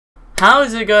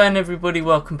How's it going, everybody?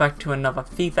 Welcome back to another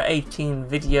FIFA 18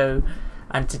 video,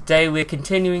 and today we're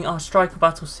continuing our striker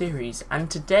battle series. And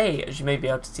today, as you may be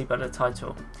able to see by the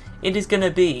title, it is going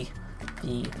to be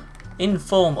the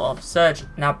inform of Serge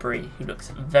Gnabry, who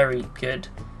looks very good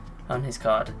on his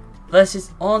card, versus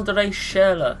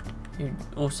Schurrle, who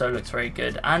also looks very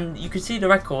good. And you can see the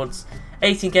records: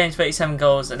 18 games, 37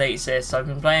 goals and 8 assists. I've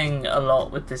been playing a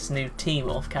lot with this new team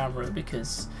off camera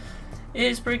because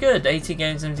it's pretty good. 18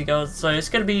 games, 70 goals. So it's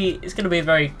gonna be a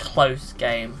very close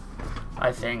game,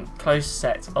 I think. Close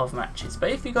set of matches. But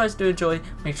if you guys do enjoy,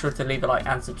 make sure to leave a like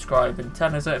and subscribe and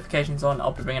turn those notifications on.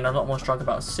 I'll be bringing a lot more striker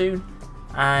battles soon.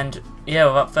 And yeah,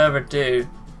 without further ado,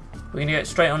 we're gonna get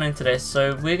straight on into this.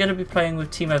 So we're gonna be playing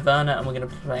with Timo Werner, and we're gonna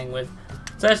be playing with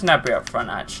Serge Gnabry up front.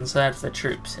 Actually, instead of the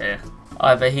troops here.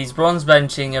 Either he's bronze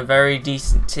benching a very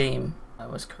decent team. I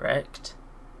was correct.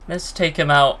 Let's take him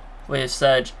out with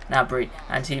Serge Gnabry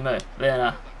and Timo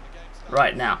Werner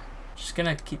right now. Just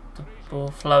gonna keep the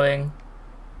ball flowing.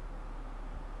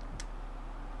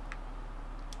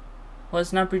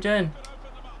 What's Gnabry doing?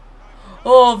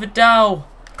 Oh, Vidal!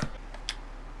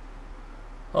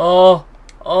 Oh,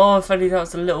 if only that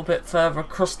was a little bit further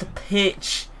across the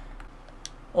pitch.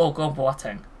 Oh, go on,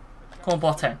 Boateng. Go on,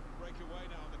 Boateng.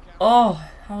 Oh,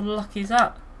 how lucky is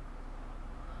that?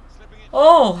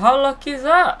 Oh, how lucky is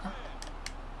that?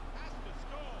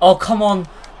 Oh, come on.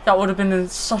 That would have been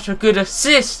such a good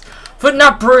assist for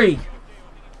Gnabry.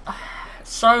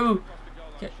 So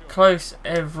get close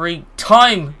every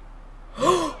time.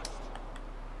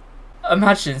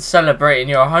 Imagine celebrating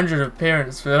your 100th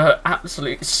appearance with an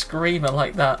absolute screamer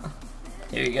like that.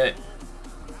 Here we go.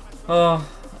 Oh,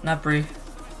 Gnabry.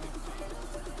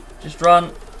 Just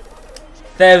run.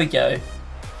 There we go.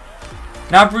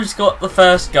 Gnabry's got the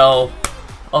first goal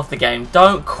of the game.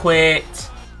 Don't quit.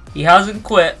 He hasn't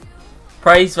quit.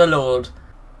 Praise the Lord.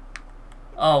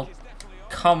 Oh,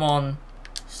 come on.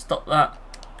 Stop that.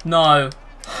 No.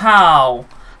 How?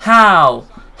 How?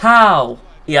 How?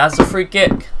 He has a free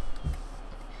kick.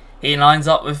 He lines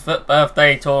up with Foot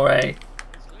Birthday Torre.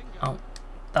 Oh,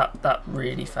 that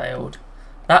really failed.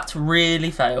 That's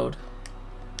really failed.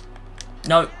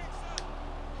 No.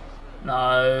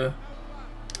 No.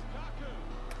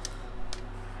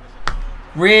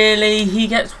 Really? He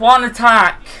gets one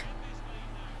attack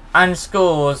and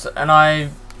scores, and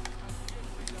I've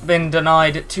been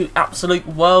denied 2 absolute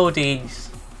worldies.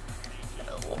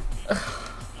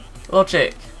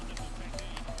 Logic.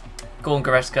 Go on,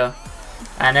 Goretzka.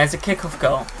 And there's a kickoff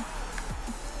goal.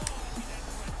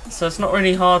 So it's not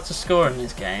really hard to score in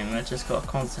this game. I just got to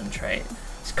concentrate.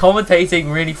 This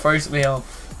commentating really throws me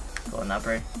off. Go on,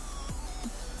 Gnabry.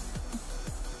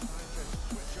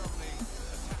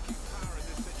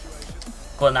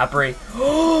 Go on, Gnabry.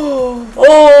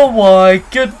 Oh my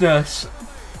goodness.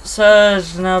 Serge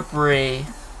Gnabry.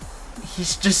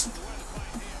 He's just...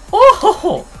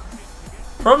 Oh!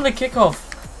 From the kickoff.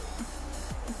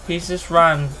 He's just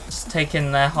ran. Just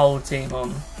taking their whole team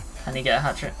on. And he get a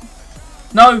hat-trick.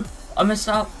 No! I messed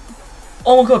up.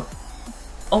 Oh my god.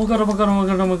 Oh my god, oh my god, oh my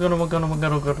god, oh my god, oh my god, oh my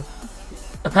god, oh my god.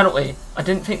 A penalty. I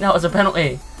didn't think that was a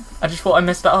penalty. I just thought I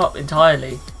messed that up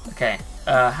entirely. Okay.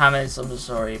 Hammers, I'm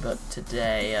sorry, but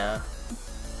today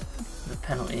the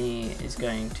penalty is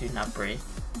going to Gnabry.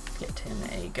 Get him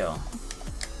a goal.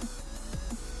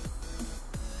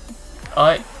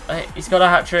 Alright, he's got a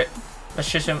hat-trick. Let's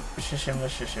shush him, let's shush him,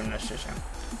 let's shush him, let's shush him.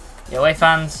 The away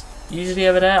fans, usually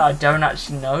over there, I don't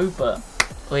actually know, but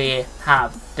we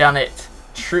have done it.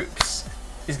 Troops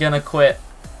is going to quit,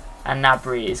 and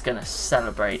Gnabry is going to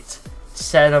celebrate.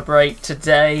 Celebrate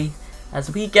today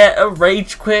as we get a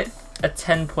rage quit. A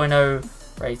 10.0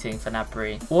 rating for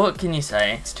Gnabry. What can you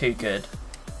say? It's too good.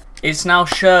 It's now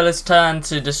Schurrle's turn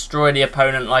to destroy the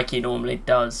opponent like he normally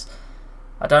does.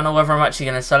 I don't know whether I'm actually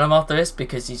going to sell him after this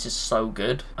because he's just so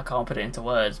good. I can't put it into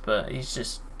words, but he's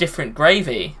just different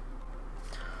gravy.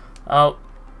 Oh,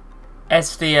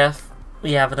 SDF,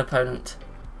 we have an opponent.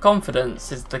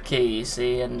 Confidence is the key, you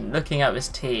see, and looking at this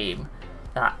team,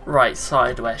 that right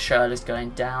side where Schurrle's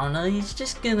going down, he's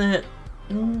just going to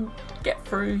get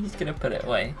through. He's gonna put it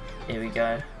away. Here we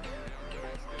go.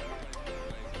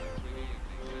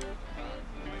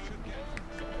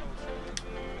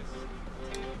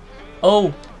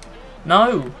 Oh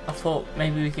no! I thought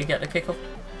maybe we could get the kickoff.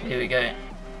 Here we go.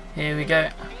 Here we go.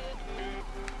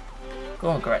 Go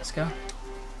on, Goretzka.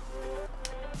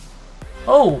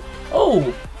 Oh!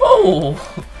 Oh!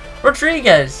 Oh!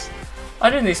 Rodriguez! I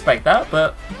didn't expect that,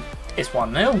 but it's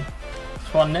 1-0. It's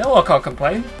 1-0. I can't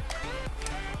complain.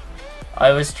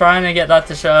 I was trying to get that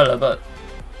to Schurrle, but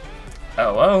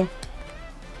oh well.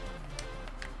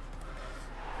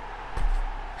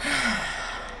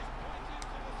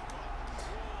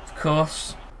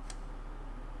 course.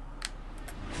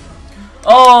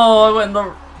 Oh,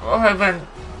 I went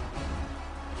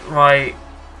right.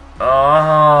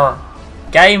 Oh,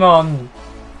 game on.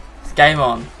 It's game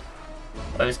on.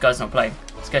 Oh, this guy's not playing.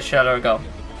 Let's get Schurrle a goal.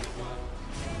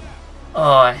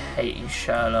 Oh, I hate you,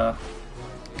 Schurrle.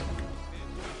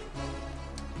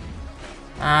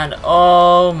 And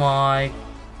oh my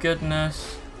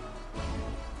goodness.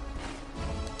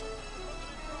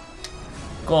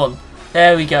 Go on.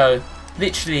 There we go.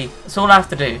 Literally, that's all I have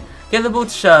to do. Give the ball to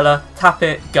Schurrle, tap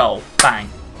it, goal. Bang.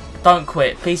 Don't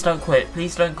quit. Please don't quit.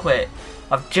 Please don't quit.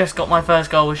 I've just got my first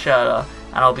goal with Schurrle,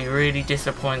 and I'll be really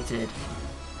disappointed.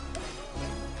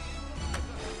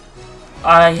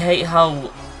 I hate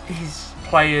how his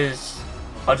players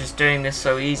are just doing this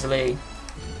so easily.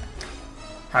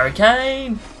 Harry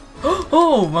Kane!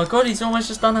 Oh my god, he's almost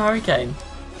just done Harry Kane.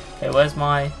 Okay, where's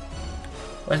my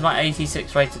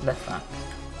 86 rated left back?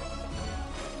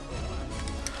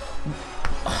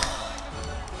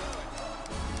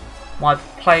 My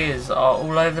players are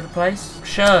all over the place.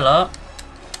 Schurrle,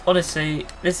 honestly,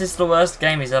 this is the worst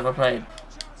game he's ever played.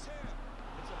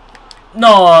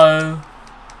 No!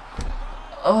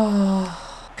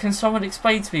 Oh, can someone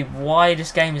explain to me why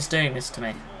this game is doing this to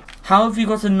me? How have you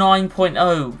got a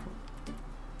 9.0?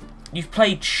 You've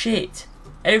played shit.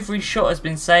 Every shot has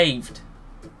been saved.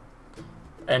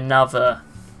 Another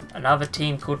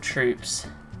team called Troops.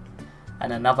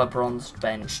 And another bronze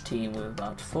bench team with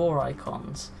about 4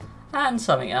 icons. And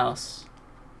something else.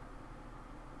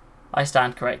 I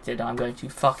stand corrected. I'm going to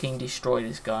fucking destroy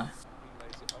this guy.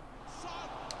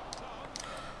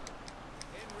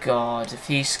 God, if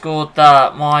he scored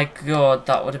that, my god,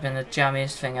 that would have been the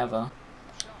jammiest thing ever.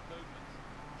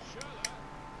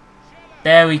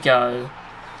 There we go.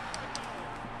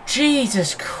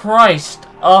 Jesus Christ,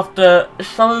 after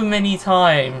so many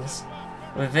times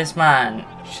with this man.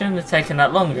 Shouldn't have taken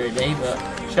that long really, but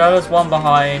Schurrle's one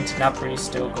behind, Gnabry's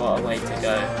still got a way to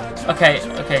go. Okay,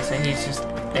 so he's just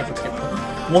able to get the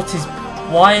ball.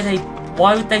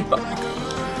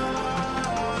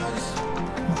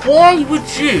 Why would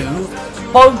you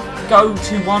both go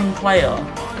to one player?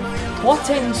 What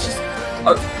ends just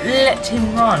let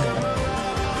him run?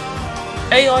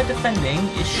 AI defending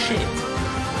is shit.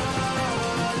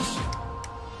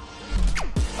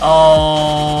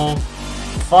 Oh,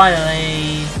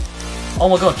 finally. Oh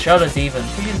my god, Schurrle's even.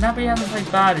 Because Gnabry hasn't played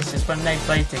bad, it's just when they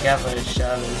play together,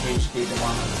 Schurrle's usually the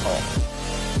one on top.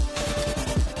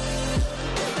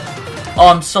 Oh,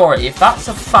 I'm sorry, if that's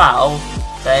a foul,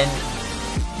 then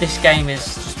this game is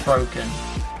just broken.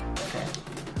 Okay,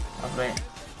 lovely.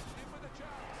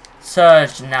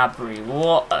 Serge Gnabry,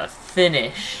 what a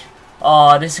finish.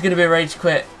 Oh, this is going to be a rage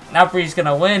quit. Gnabry's going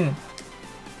to win.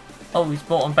 Oh, he's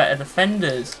brought on better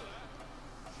defenders.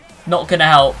 Not going to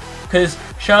help. Because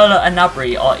Schurrle and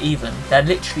Gnabry are even. They're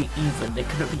literally even. They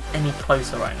couldn't be any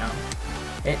closer right now.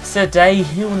 It's a day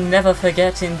he'll never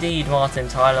forget indeed, Martin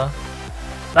Tyler.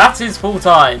 That is full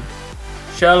time.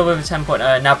 Schurrle with a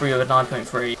 10.0, Gnabry with a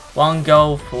 9.3. 1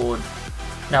 goal for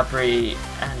Gnabry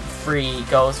and 3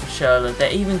 goals for Schurrle.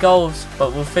 They're even goals,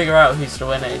 but we'll figure out who's the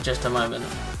winner in just a moment.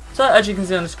 So as you can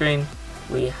see on the screen,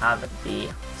 we have the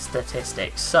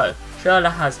statistics. So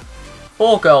Schurrle has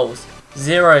 4 goals,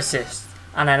 0 assists,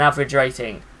 and an average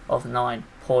rating of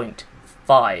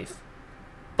 9.5.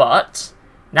 But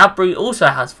Gnabry also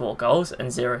has 4 goals and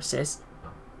 0 assists,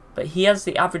 but he has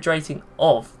the average rating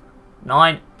of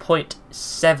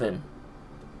 9.7.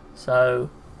 So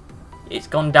it's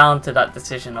gone down to that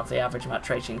decision of the average match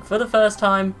rating for the first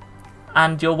time,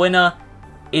 and your winner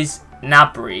is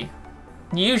Gnabry.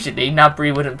 Usually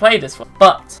Gnabry wouldn't play this one,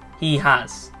 but he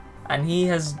has, and he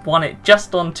has won it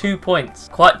just on 2 points.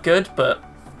 Quite good, but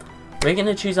we're going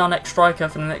to choose our next striker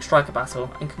for the next striker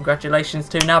battle, and congratulations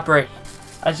to Gnabry.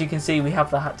 As you can see, we have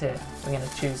the hat here. We're going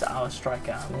to choose our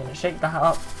striker. I'm going to shake the hat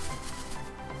up.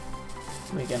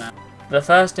 We're going to... The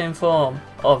first in form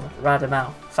of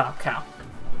Radamel Falcao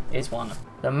is one.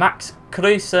 The Max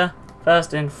Kruse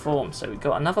first in form. So we've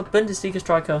got another Bundesliga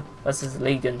striker versus a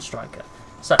Liga striker.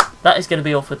 So that is going to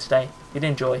be all for today. If you did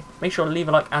enjoy, make sure to leave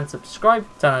a like and subscribe.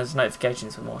 Turn on those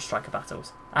notifications for more striker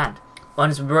battles. And my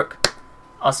name is Brook.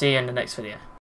 I'll see you in the next video.